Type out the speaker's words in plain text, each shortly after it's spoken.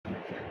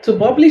To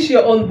publish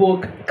your own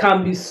book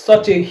can be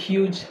such a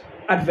huge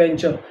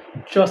adventure.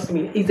 Trust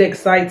me, it's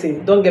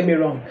exciting. Don't get me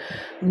wrong.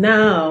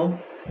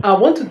 Now, I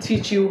want to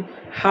teach you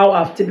how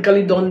I've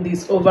typically done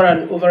this over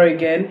and over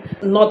again,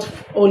 not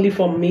only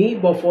for me,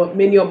 but for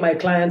many of my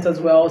clients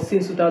as well,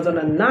 since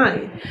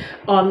 2009.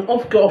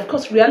 Of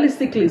course,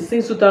 realistically,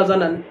 since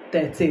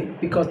 2013,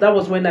 because that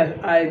was when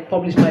I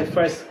published my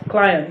first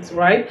clients,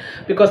 right?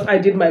 Because I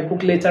did my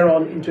book later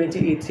on in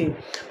 2018.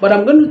 But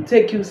I'm going to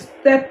take you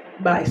step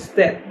by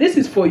step. This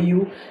is for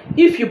you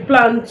if you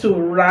plan to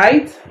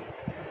write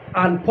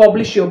and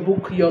publish your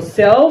book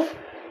yourself,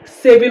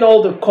 saving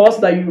all the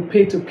costs that you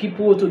pay to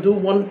people to do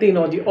one thing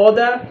or the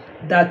other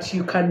that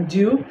you can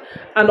do,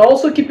 and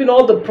also keeping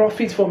all the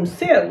profits from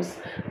sales.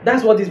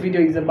 That's what this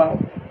video is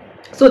about.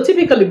 So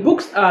typically,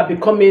 books are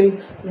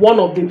becoming one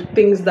of the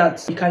things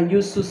that you can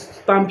use to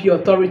stamp your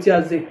authority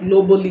as a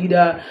global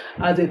leader,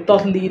 as a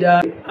thought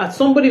leader, as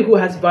somebody who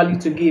has value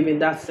to give in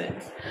that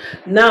sense.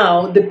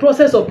 Now, the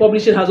process of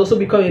publishing has also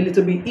become a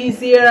little bit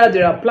easier.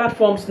 There are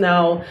platforms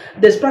now.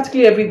 There's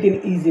practically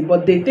everything easy.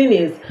 But the thing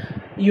is,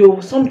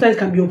 you sometimes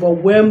can be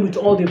overwhelmed with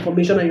all the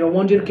information and you're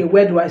wondering, okay,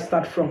 where do I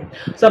start from?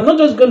 So I'm not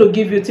just going to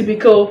give you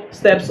typical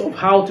steps of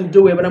how to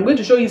do it, but I'm going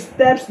to show you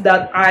steps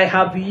that I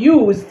have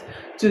used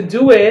to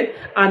do it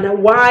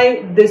and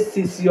why this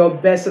is your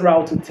best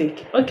route to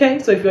take. Okay,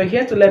 so if you're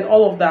here to learn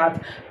all of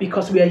that,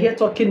 because we are here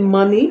talking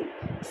money,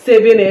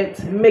 saving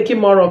it, making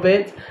more of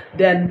it,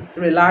 then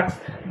relax.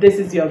 This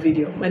is your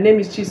video. My name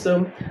is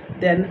Chisom.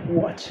 Then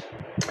watch.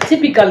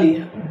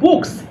 Typically,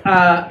 books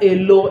are a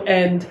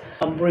low-end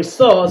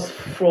resource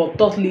for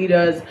thought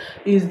leaders.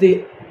 Is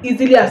the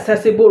easily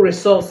accessible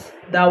resource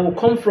that will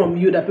come from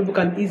you that people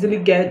can easily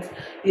get.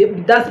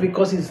 That's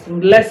because it's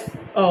less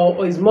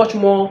or is much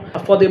more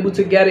affordable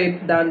to get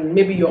it than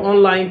maybe your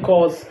online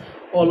course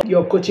or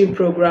your coaching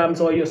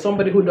programs, or you're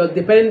somebody who does,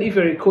 depending if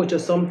you're a coach or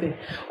something,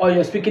 or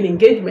your speaking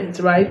engagements,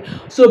 right?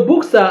 So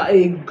books are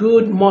a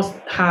good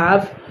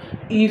must-have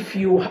if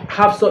you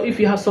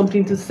have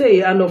something to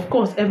say, and of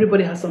course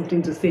everybody has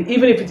something to say,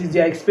 even if it is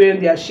their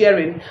experience they are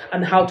sharing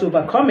and how to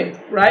overcome it,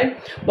 right?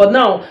 But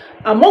now,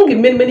 among the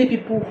many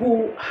people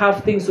who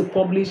have things to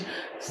publish,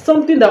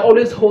 something that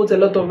always holds a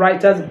lot of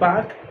writers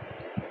back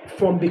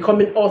from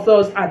becoming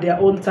authors at their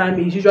own time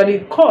is usually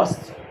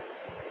cost.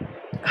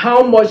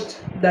 How much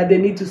that they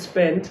need to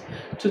spend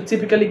to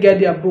typically get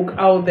their book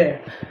out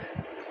there.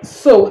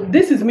 So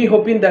this is me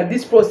hoping that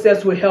this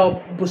process will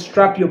help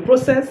bootstrap your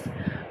process,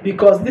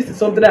 because this is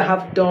something I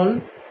have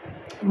done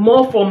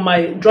more from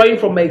drawing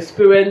from my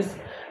experience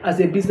as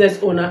a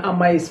business owner and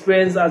my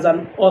experience as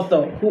an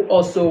author who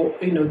also,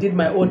 did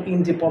my own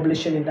indie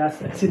publishing in that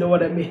sense. You know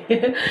what I mean?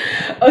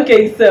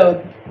 Okay,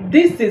 so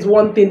this is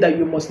one thing that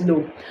you must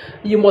know.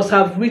 You must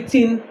have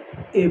written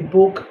a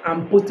book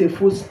and put a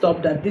full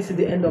stop that this is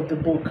the end of the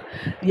book.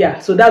 Yeah,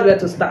 so that's where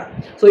to start.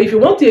 So if you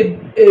want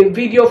a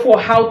video for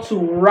how to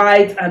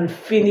write and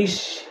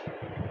finish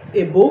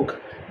a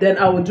book, then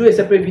I will do a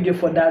separate video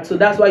for that. So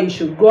that's why you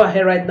should go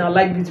ahead right now,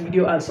 like this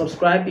video and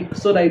subscribe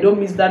so that you don't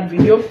miss that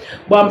video.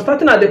 But I'm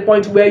starting at the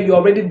point where you're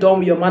already done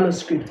with your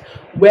manuscript.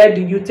 Where do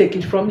you take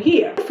it from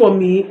here? For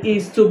me,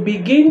 is to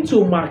begin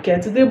to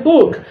market the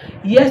book.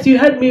 Yes, you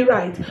heard me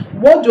right.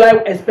 What do I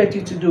expect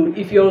you to do?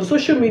 If you're on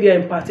social media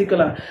in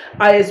particular,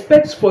 I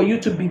expect for you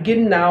to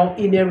begin now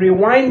in a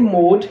rewind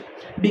mode.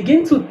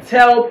 Begin to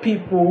tell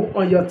people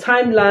on your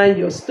timeline,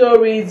 your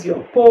stories,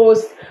 your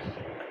posts,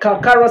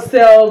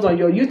 carousels, on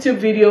your YouTube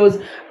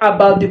videos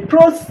about the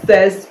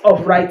process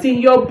of writing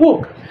your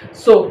book.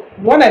 So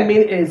what I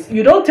mean is,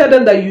 you don't tell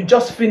them that you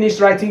just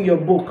finished writing your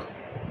book.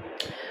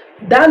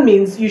 That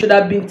means you should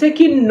have been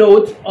taking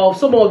note of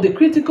some of the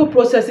critical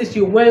processes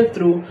you went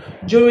through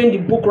during the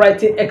book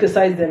writing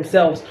exercise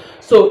themselves.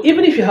 So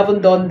even if you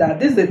haven't done that,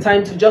 this is the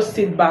time to just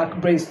sit back,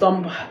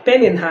 brainstorm,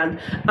 pen in hand,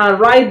 and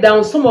write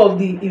down some of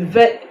the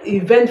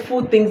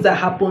eventful things that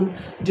happen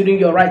during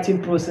your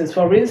writing process.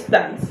 For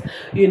instance,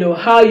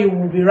 how you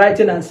will be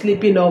writing and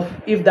slipping off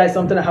if there's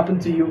something that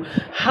happened to you.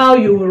 How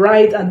you will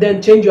write and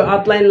then change your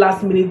outline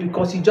last minute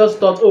because you just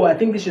thought, oh, I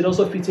think this should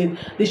also fit in,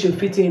 this should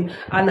fit in.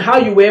 And how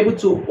you were able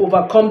to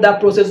overcome that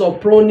process of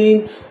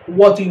pruning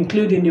what to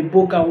include in the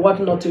book and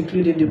what not to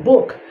include in the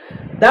book.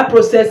 That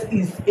process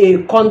is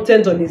a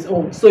content on its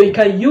own. So you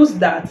can use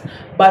that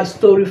by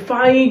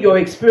storifying your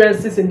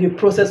experiences in the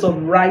process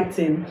of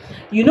writing.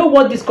 You know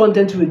what this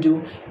content will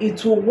do?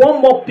 It will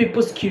warm up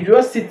people's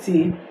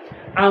curiosity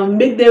and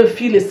make them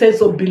feel a sense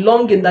of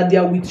belonging that they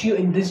are with you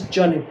in this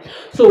journey.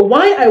 So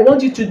why I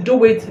want you to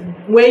do it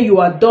when you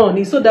are done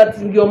is so that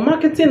your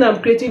marketing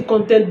and creating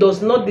content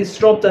does not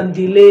disrupt and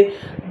delay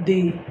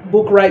the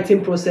book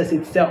writing process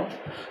itself.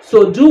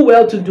 So do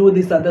well to do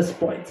this at this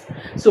point.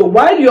 So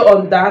while you're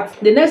on that,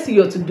 the next thing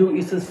you have to do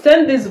is to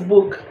send this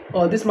book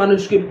or this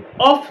manuscript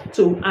off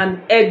to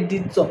an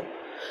editor.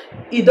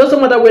 It doesn't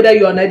matter whether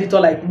you're an editor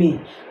like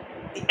me.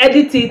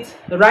 Edit it,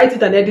 write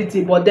it and edit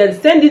it, but then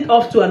send it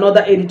off to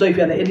another editor if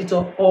you're an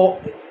editor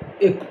or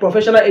a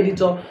professional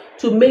editor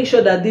to make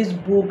sure that this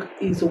book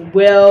is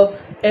well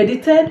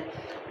edited.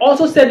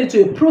 Also send it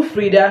to a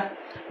proofreader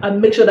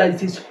and make sure that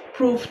it is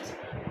proofed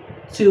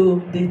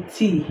to the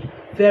T.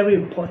 Very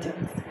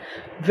important.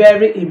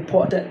 Very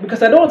important,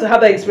 because I don't want to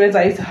have that experience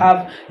I used to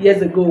have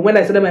years ago when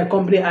I started my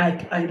company.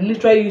 I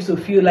literally used to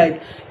feel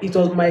like it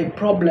was my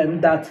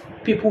problem that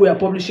people were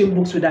publishing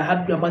books that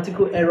had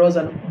grammatical errors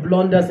and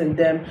blunders in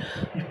them,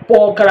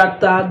 poor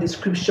character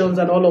descriptions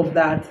and all of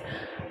that.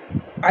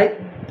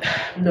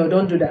 No,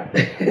 don't do that.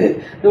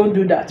 Don't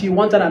do that. You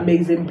want an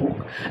amazing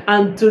book.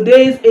 And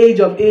today's age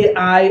of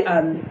AI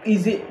and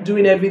easy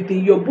doing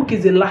everything, your book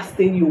is the last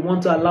thing you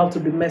want to allow to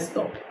be messed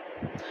up.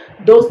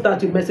 Don't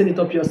start with messing it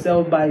up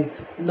yourself by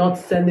not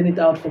sending it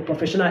out for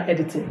professional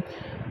editing.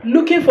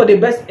 Looking for the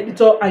best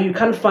editor and you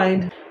can't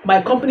find,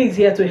 my company is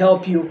here to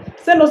help you.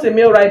 Send us a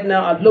mail right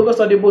now at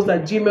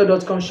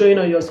logosaudibles@gmail.com, showing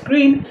on your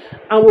screen,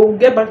 and we'll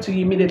get back to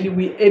you immediately.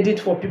 We edit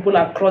for people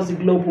across the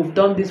globe. We've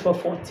done this for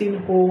 14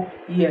 whole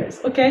years.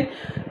 Okay,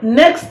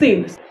 next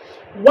thing,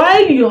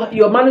 while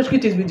your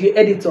manuscript is with your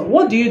editor,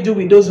 what do you do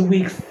with those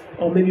weeks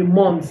or maybe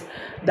months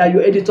that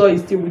your editor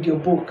is still with your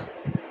book?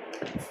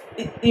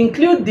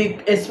 Include the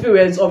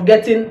experience of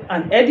getting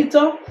an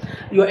editor,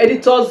 your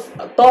editor's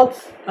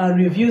thoughts and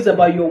reviews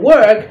about your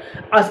work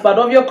as part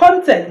of your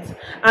content,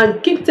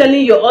 and keep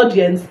telling your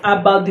audience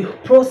about the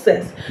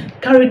process.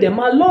 Carry them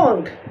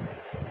along.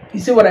 You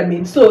see what I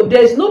mean? So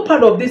there's no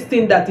part of this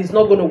thing that is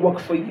not going to work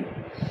for you.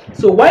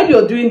 So while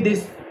you're doing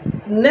this,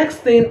 next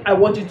thing I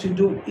want you to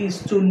do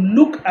is to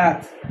look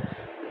at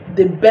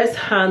the best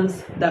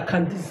hands that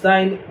can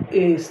design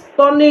a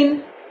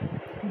stunning,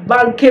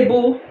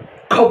 bankable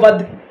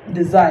cover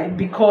design,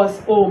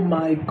 because oh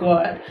my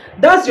god,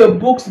 that's your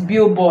book's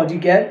billboard. You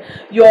get,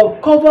 your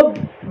cover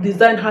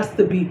design has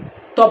to be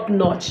top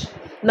notch.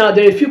 Now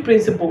there are a few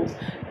principles.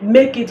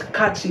 Make it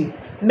catchy,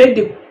 make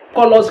the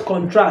colors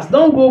contrast.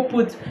 Don't go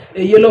put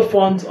a yellow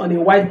font on a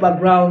white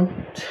background.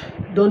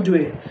 Don't do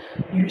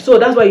it. So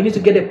that's why you need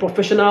to get a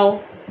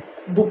professional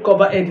book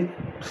cover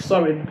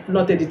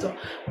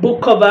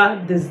book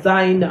cover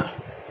designer.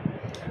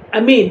 I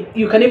mean,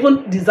 you can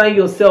even design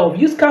yourself.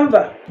 Use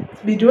Canva.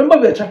 Remember,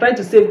 we're trying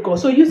to save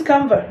cost, so use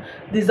Canva.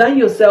 Design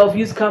yourself.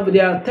 Use Canva.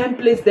 There are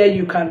templates there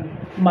you can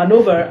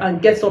maneuver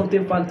and get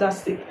something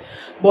fantastic.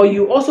 But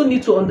you also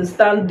need to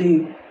understand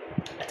the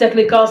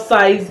technical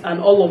size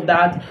and all of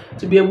that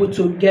to be able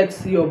to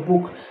get your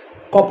book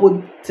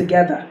coupled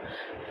together.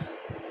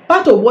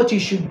 Part of what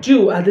you should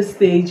do at this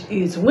stage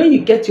is, when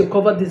you get your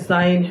cover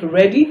design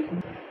ready,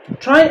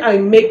 try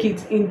and make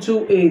it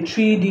into a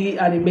 3D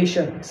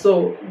animation.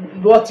 So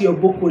what your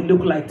book will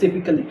look like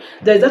typically.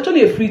 There's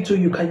actually a free tool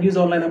you can use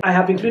online. I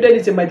have included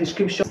it in my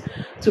description,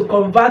 to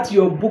convert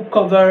your book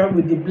cover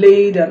with the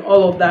blade and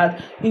all of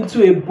that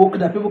into a book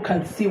that people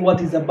can see what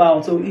it's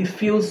about, so it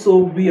feels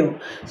so real.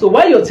 So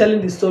while you're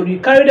telling the story, you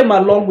carry them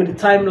along with the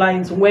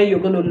timelines, when you're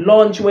going to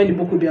launch, when the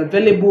book will be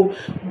available.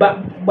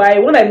 But by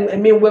what I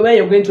mean, when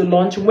you're going to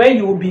launch, when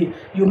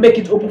you make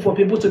it open for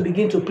people to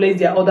begin to place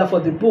their order for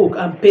the book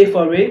and pay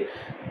for it,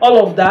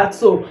 all of that.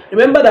 So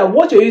remember that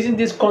what you're using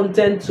this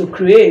content to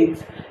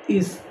create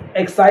is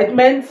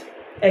excitement,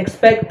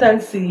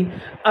 expectancy,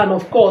 and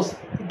of course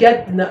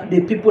get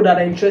the people that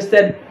are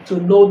interested to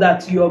know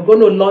that you're going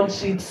to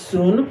launch it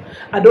soon.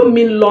 I don't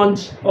mean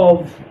launch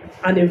of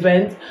an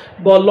event,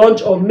 but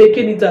launch of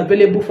making it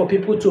available for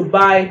people to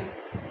buy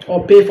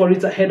or pay for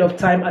it ahead of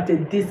time at a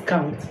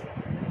discount.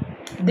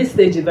 This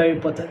stage is very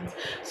important.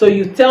 So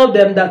you tell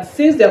them that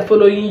since they're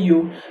following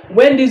you,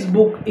 when this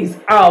book is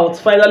out,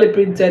 finally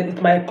printed,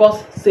 it might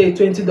cost say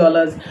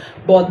 $20,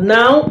 but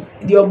now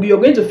you're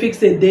going to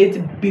fix a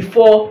date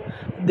before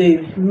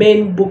the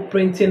main book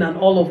printing and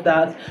all of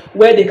that,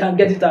 where they can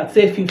get it at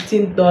say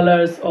 $15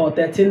 or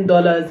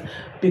 $13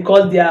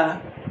 because they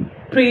are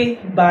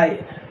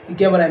pre-buy. You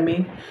get what I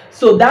mean?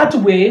 So that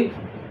way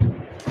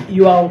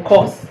you are on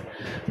course.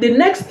 The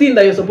next thing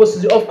that you're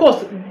supposed to do, of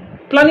course,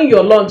 planning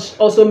your launch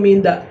also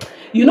means that,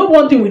 you know,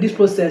 one thing with this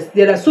process,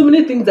 there are so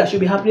many things that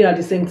should be happening at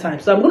the same time.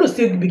 So I'm going to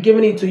still be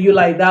giving it to you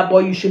like that,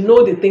 but you should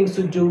know the things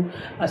to do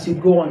as you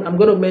go on. I'm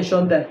going to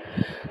mention that.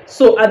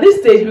 So at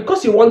this stage,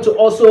 because you want to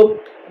also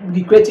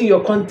be creating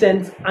your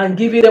content and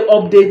giving them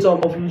updates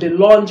of the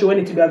launch, when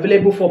it will be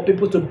available for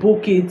people to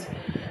book it,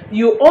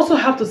 you also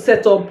have to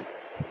set up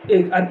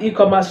an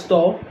e-commerce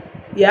store,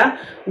 yeah,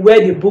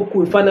 where the book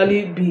will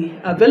finally be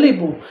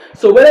available.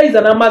 So whether it's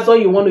an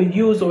Amazon you want to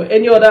use, or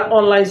any other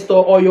online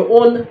store, or your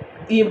own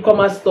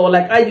e-commerce store,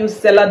 like I use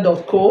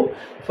seller.co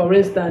for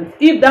instance,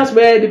 if that's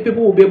where the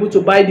people will be able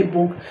to buy the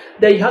book,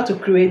 then you have to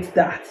create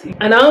that.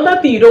 And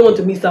another thing you don't want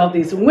to miss out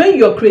is, when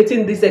you're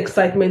creating this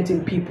excitement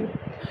in people,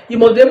 you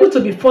must be able to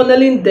be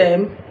funneling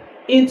them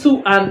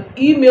into an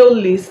email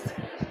list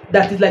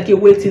that is like a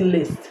waiting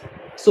list.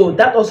 So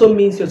that also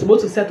means you're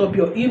supposed to set up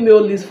your email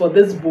list for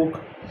this book,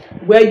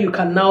 where you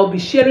can now be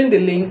sharing the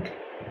link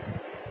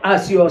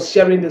as you're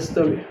sharing the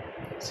story.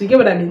 So you get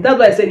what I mean? That's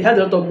why I said it has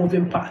a lot of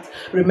moving parts.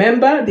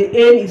 Remember, the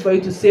aim is for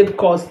you to save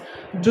costs,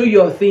 do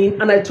your thing,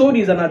 and I told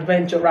you it's an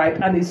adventure,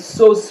 right? And it's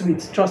so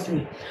sweet, trust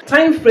me.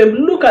 Time frame,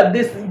 look at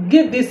this,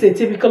 give this a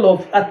typical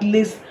of at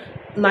least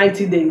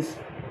 90 days.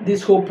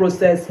 This whole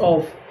process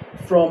of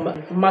from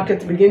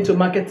begin to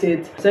market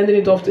it, sending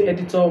it off to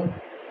editor,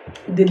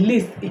 the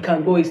least it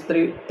can go is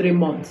three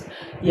months.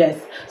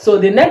 Yes. So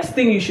the next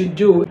thing you should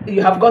do,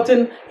 you have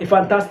gotten a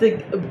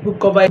fantastic book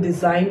cover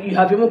design, you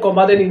have even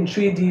converted in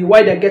 3D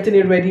while they're getting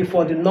it ready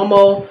for the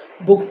normal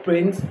book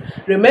prints.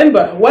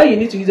 Remember, why you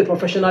need to use a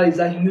professional is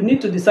that you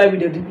need to decide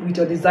with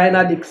your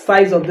designer the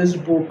size of this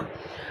book,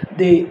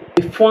 the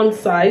font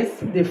size,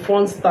 the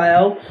font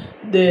style,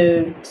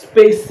 the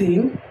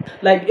spacing.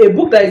 Like a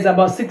book that is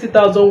about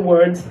 60,000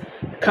 words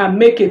can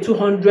make a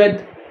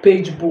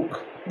 200-page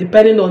book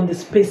depending on the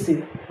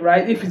spacing,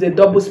 right? If it's a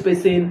double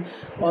spacing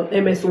on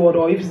MS Word,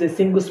 or if it's a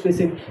single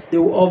spacing, they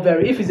will all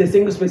vary. If it's a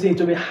single spacing, it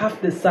will be half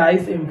the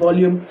size in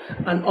volume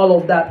and all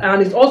of that.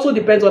 And it also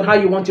depends on how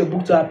you want your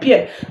book to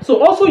appear.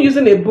 So also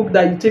using a book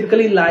that you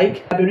typically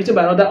like, be written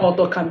by another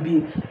author, can be,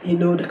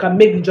 that can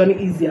make the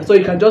journey easier. So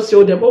you can just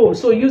show them, oh,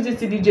 so use this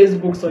TDJ's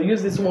books or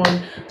use this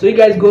one. So you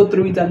guys go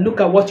through it and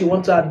look at what you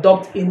want to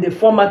adopt in the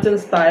formatting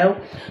style.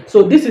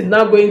 So this is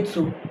now going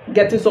to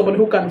getting somebody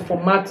who can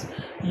format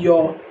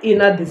your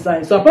inner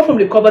design. So apart from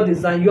the cover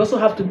design, you also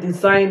have to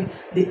design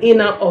the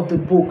inner of the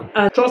book,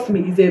 and trust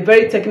me, it's a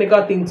very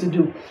technical thing to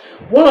do.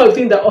 One of the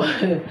things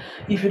that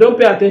if you don't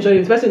pay attention,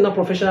 if the person is not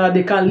professional,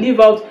 they can leave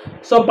out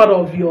some part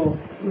of your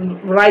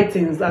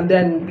writings and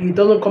then it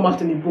doesn't come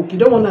out in the book. You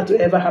don't want that to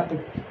ever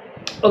happen.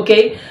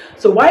 Okay,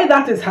 so while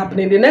that is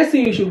happening, the next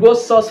thing you should go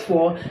source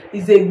for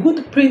is a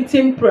good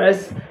printing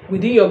press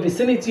within your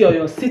vicinity or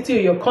your city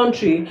or your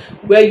country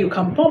where you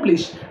can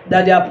publish,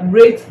 that their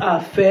rates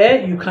are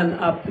fair, you can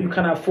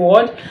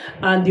afford,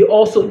 and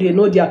they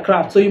know their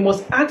craft. So you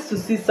must ask to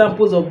see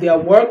samples of their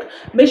work.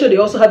 Make sure they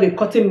also have a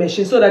cutting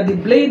machine so that the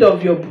blade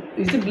of your,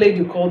 is it blade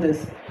you call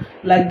this?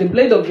 Like the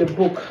blade of your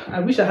book. I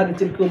wish I had a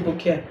typical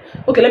book here.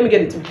 Okay, let me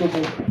get a typical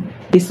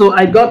book. So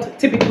I got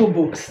typical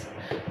books.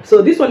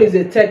 So this one is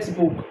a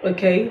textbook.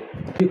 Okay,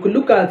 you could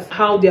look at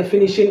how their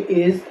finishing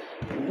is,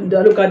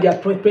 look at their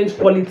print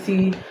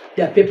quality,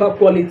 their paper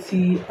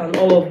quality, and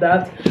all of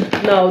that.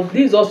 Now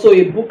this is also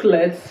a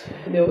booklet,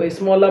 a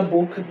smaller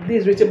book.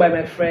 This is written by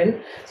my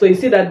friend. So you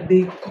see that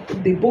the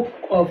book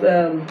of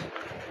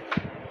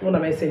what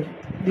am I saying?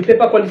 The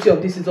paper quality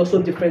of this is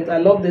also different. I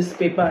love this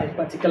paper in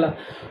particular.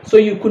 So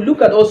you could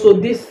look at also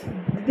this.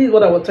 This is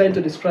what I was trying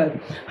to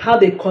describe, how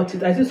they cut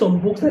it. I see some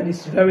books that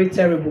is very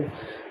terrible.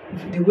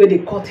 The way they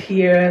cut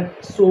here,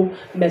 so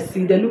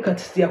messy. They look at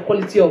their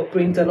quality of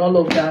print and all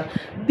of that.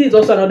 This is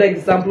also another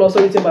example, also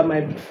written by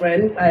my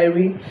friend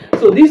Irene.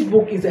 So this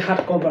book is a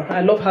hardcover. I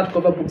love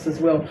hardcover books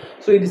as well.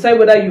 So you decide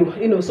whether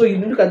so you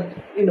look at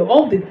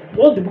all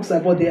the books I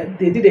bought.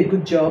 They did a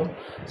good job.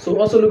 So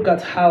also look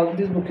at how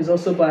this book is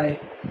also by.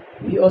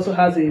 He also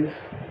has a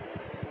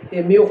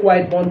milk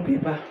white bond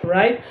paper,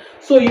 right?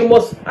 So you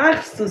must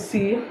ask to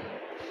see.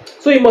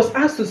 So you must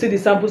ask to see the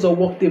samples of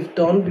work they've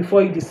done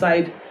before you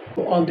decide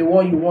on the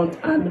one you want.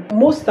 And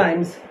most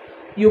times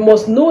you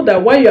must know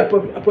that while you're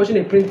approaching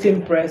a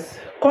printing press,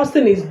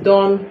 costing is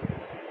done.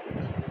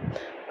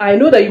 I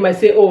know that you might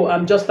say, oh,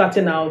 I'm just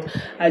starting out,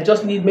 I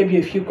just need maybe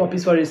a few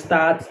copies for a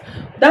start.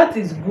 That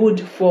is good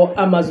for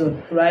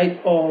Amazon,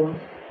 right? Or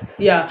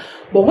yeah,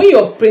 but when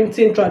you're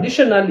printing,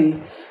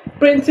 traditionally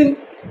printing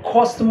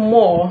costs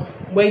more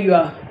when you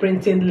are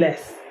printing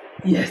less.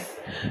 Yes,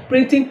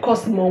 printing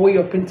costs more when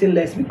you're printing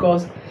less,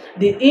 because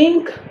the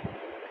ink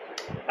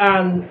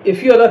and a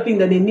few other things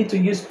that they need to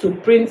use to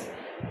print,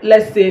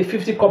 let's say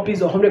 50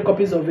 copies or 100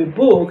 copies of a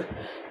book,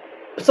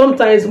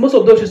 sometimes most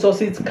of those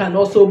resources can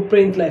also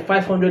print like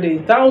 500 and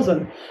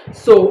 1,000.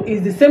 So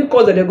it's the same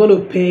cost that they're going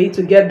to pay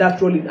to get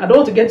that rolling. I don't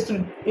want to get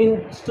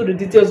into the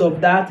details of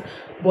that,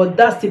 but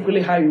that's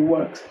typically how it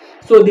works.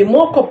 So the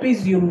more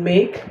copies you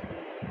make,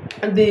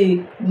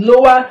 the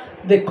lower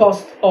the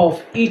cost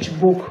of each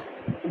book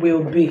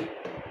will be,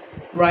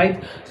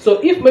 right?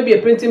 So if maybe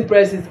a printing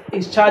press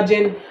is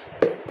charging,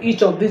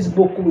 each of this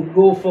book will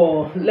go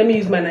for, let me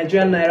use my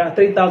Nigerian naira,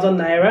 3,000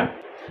 naira,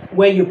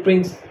 where you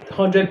print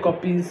 100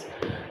 copies.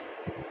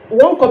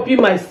 One copy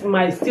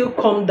might still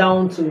come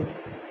down to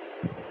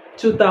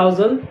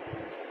 2,000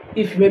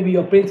 if maybe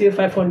you're printing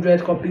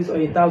 500 copies or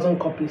 1,000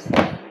 copies.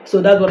 So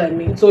that's what I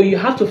mean. So you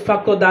have to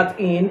factor that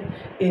in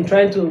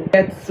trying to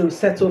get to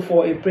settle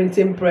for a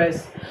printing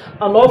press.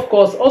 And of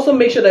course, also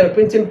make sure that your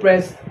printing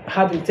press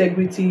have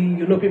integrity.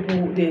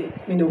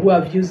 People who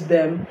have used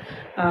them,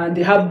 and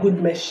they have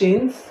good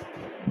machines,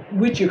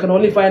 which you can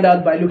only find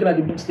out by looking at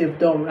the books they've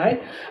done,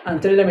 right?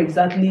 And telling them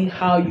exactly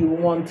how you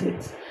want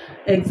it.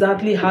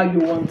 Exactly how you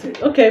want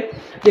it. Okay,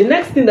 the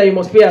next thing that you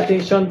must pay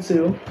attention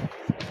to,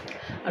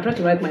 I try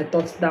to write my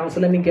thoughts down,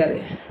 so let me get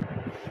it.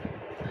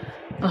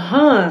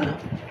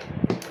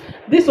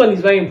 This one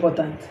is very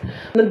important.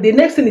 The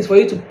next thing is for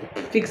you to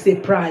fix a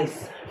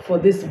price for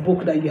this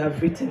book that you have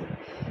written.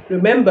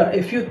 Remember,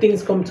 a few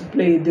things come to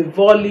play: the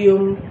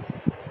volume,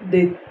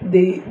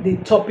 the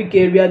topic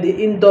area, the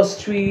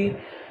industry,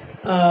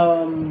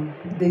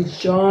 the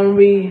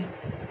genre.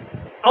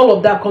 All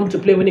of that come to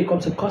play when it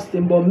comes to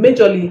costing, but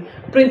majorly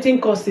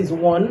printing cost is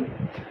one,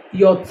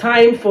 your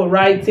time for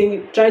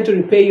writing, trying to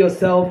repay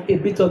yourself, a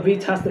bit of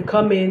it has to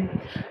come in.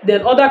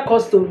 Then other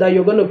costs that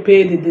you're going to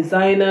pay the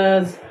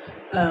designers,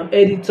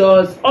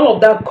 editors, all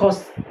of that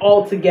costs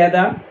all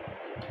together,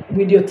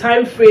 with your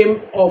time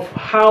frame of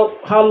how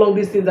long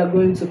these things are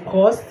going to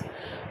cost.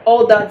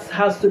 All that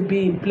has to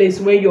be in place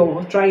when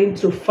you're trying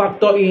to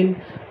factor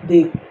in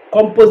the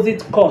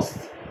composite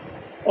cost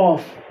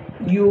of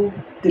you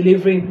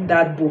delivering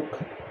that book.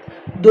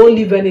 Don't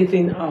leave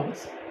anything out.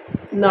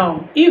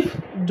 Now, if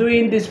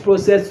doing this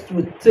process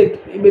would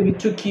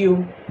took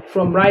you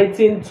from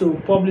writing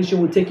to publishing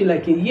would take you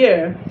like a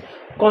year,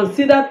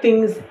 consider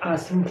things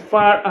as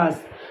far as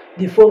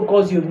the phone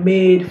calls you've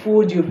made,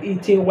 food you've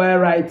eaten while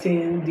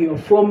writing, your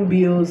phone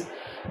bills.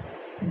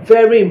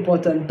 Very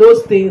important.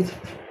 Those things,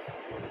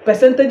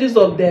 percentages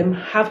of them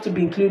have to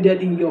be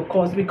included in your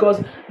cost,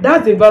 because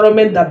that's the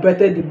environment that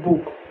bettered the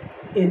book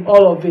in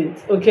all of it.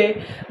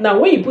 Okay, now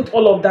when you put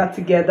all of that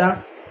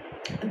together,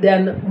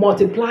 then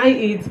multiply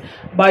it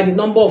by the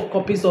number of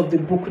copies of the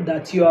book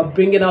that you are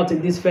bringing out in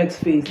this first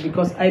phase,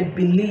 because I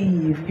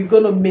believe you're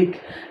going to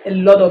make a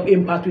lot of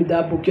impact with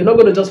that book. You're not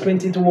going to just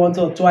print it once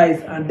or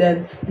twice and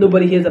then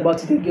nobody hears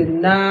about it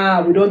again.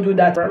 Nah, we don't do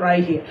that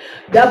right here.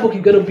 That book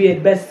is going to be a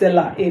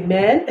bestseller.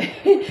 Amen.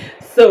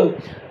 So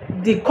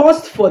the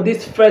cost for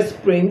this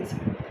first print,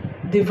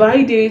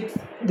 divide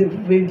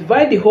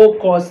the whole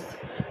cost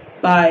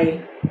by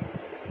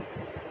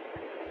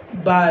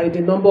the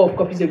number of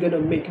copies you're going to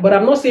make. But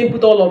I'm not saying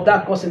put all of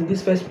that cost in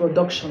this first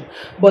production,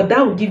 but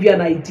that will give you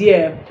an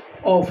idea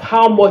of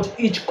how much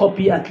each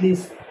copy at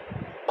least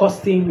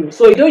costing you.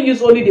 So you don't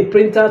use only the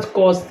printer's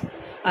cost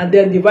and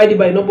then divide it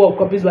by the number of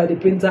copies by the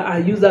printer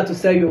and use that to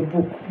sell your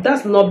book.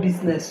 That's not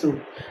business. So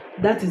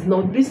that is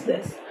not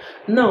business.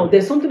 Now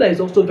there's something that is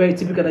also very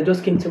typical that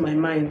just came to my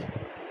mind.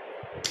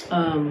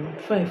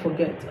 If I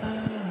forget,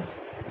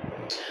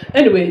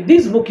 anyway,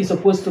 this book is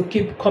supposed to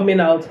keep coming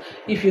out.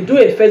 If you do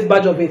a first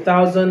batch of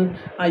 1,000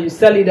 and you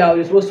sell it out,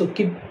 you're supposed to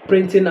keep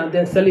printing and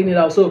then selling it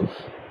out. So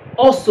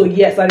also,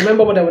 yes, I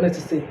remember what I wanted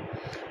to say.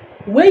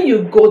 When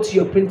you go to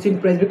your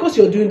printing press, because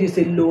you're doing this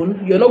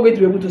alone, you're not going to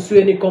be able to sue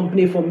any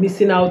company for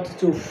missing out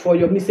for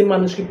your missing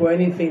manuscript or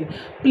anything.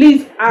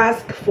 Please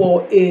ask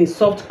for a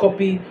soft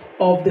copy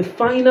of the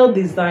final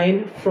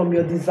design from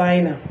your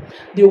designer,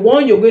 the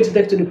one you're going to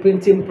take to the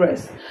printing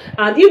press.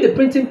 And if the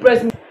printing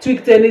press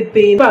tweaked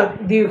anything, in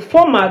fact, the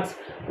format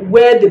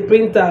where the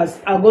printers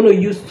are going to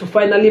use to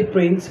finally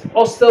print,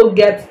 also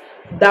get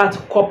that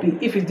copy.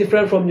 If it's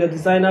different from your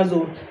designer's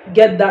own,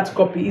 get that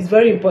copy. It's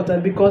very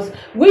important, because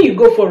when you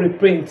go for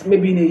reprint,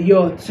 maybe in a year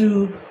or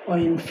two or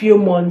in a few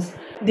months,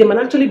 they might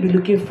actually be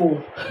looking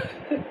for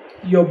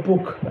your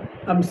book.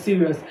 I'm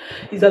serious.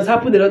 It has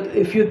happened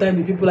a few times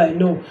with people I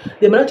know.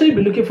 They might actually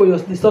be looking for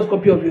the soft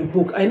copy of your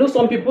book. I know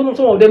some people,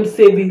 some of them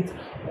save it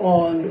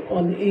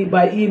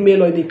by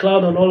email or in the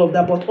cloud and all of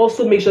that, but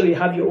also make sure you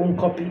have your own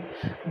copy.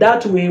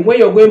 That way, when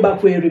you're going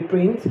back for a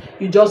reprint,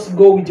 you just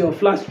go with your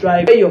flash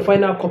drive where your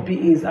final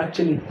copy is.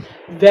 Actually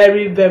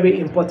very, very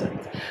important.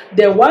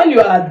 Then while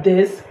you're at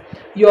this,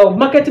 your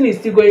marketing is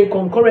still going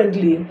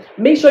concurrently.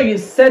 Make sure you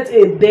set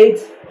a date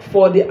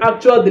for the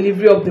actual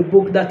delivery of the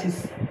book that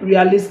is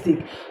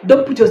realistic.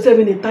 Don't put yourself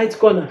in a tight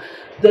corner.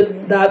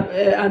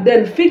 And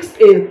then fix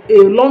a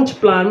launch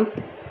plan,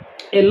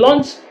 a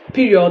launch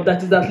period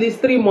that is at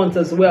least 3 months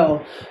as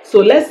well. So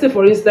let's say,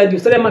 for instance, you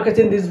started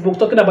marketing this book,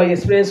 talking about your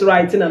experience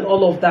writing and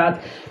all of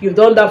that. You've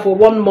done that for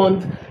 1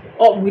 month.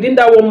 Within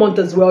that 1 month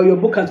as well, your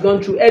book has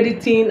gone through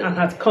editing and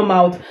has come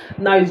out.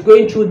 Now it's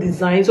going through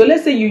design. So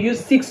let's say you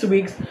use 6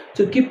 weeks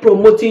to keep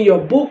promoting your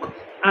book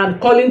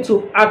and calling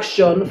to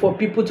action for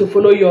people to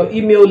follow your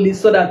email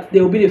list, so that they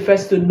will be the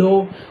first to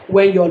know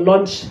when your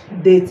launch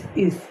date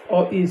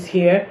is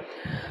here.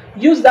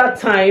 Use that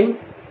time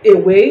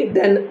away,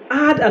 then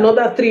add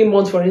another 3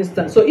 months, for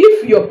instance. So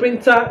if your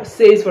printer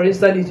says, for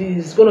instance, it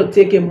is going to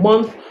take a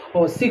month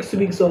or 6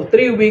 weeks or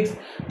 3 weeks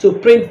to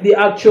print the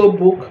actual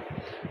book,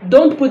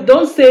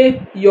 don't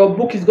say your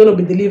book is going to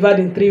be delivered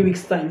in 3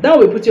 weeks time. That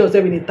will put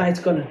yourself in a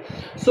tight corner.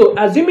 So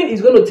assuming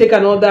it's going to take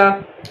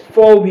another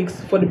 4 weeks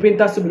for the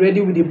printers to be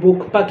ready with the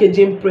book,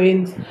 packaging,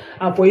 print,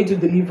 and for you to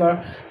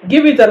deliver,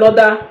 give it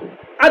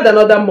add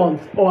another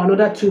month or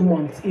another 2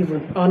 months,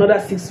 even, or another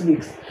 6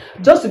 weeks,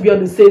 just to be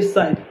on the safe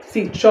side.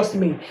 See, trust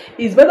me,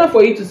 it's better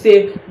for you to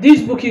say,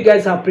 this book you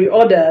guys have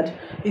pre-ordered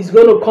is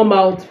going to come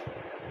out,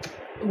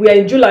 we are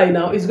in July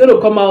now, it's going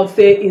to come out,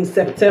 say, in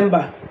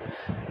September,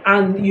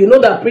 and you know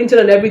that printing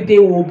and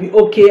everything will be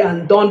okay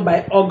and done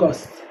by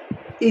August.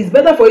 It's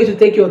better for you to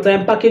take your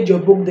time, package your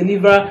book,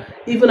 deliver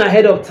even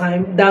ahead of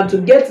time, than to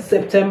get to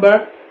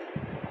September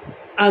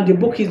and the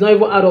book is not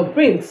even out of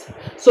print.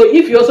 So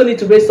if you also need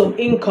to raise some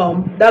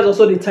income, that's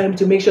also the time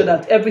to make sure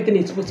that everything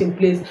is put in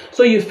place.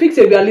 So you fix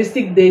a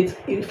realistic date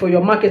for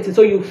your marketing.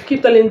 So you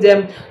keep telling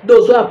them,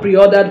 those who are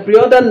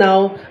pre-order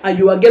now, and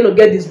you are going to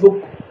get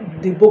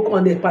the book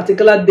on a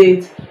particular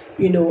date,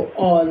 you know,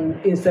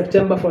 in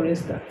September, for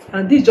instance.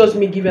 And this is just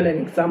me giving an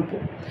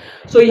example.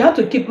 So you have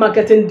to keep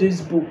marketing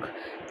this book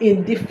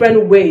in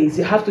different ways.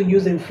 You have to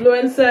use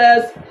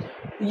influencers,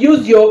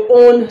 use your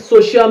own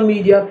social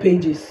media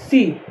pages.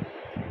 See,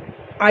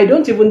 I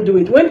don't even do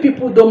it. When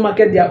people don't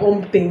market their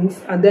own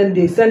things and then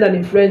they send an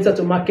influencer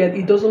to market,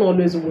 it doesn't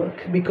always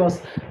work,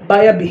 because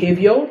buyer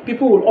behavior,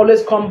 people will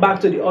always come back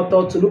to the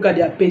author to look at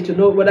their page to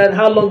know whether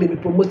how long they'll be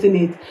promoting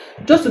it,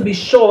 just to be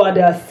sure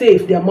they are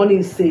safe, their money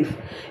is safe.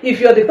 If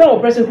you're the kind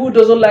of person who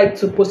doesn't like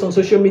to post on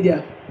social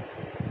media,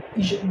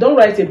 don't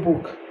write a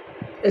book.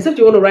 Except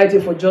you want to write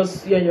it for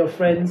just you and your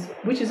friends,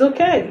 which is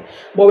okay.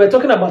 But we're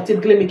talking about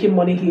typically making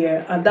money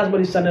here, and that's what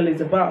this channel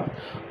is about.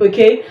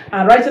 Okay?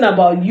 And writing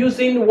about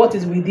using what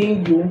is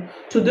within you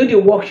to do the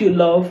work you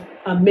love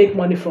and make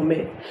money from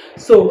it.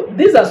 So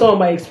these are some of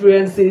my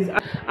experiences,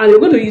 and you're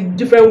going to use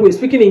different ways.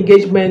 Speaking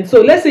engagement.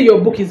 So let's say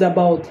your book is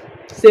about,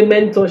 say,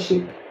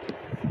 mentorship.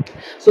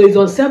 So it's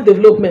on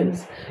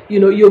self-development. You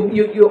know,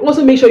 you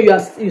also make sure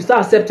you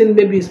start accepting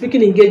maybe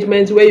speaking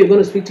engagements where you're going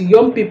to speak to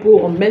young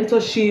people on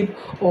mentorship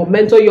or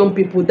mentor young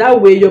people.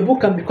 That way your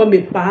book can become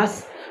a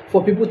pass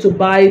for people to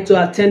buy,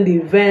 to attend the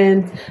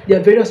event. There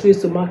are various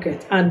ways to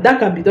market, and that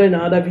can be done in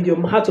another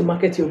video, how to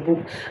market your book.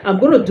 I'm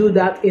going to do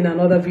that in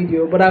another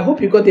video, but I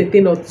hope you got a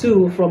thing or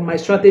two from my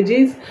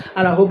strategies,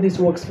 and I hope this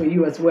works for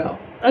you as well.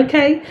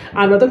 Okay,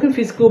 and we're talking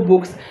physical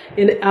books,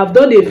 and I've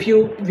done a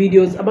few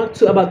videos,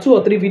 about two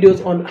or three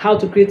videos on how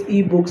to create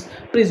ebooks.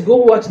 Please go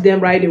watch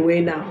them right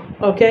away now.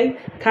 Okay,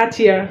 catch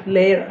you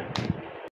later.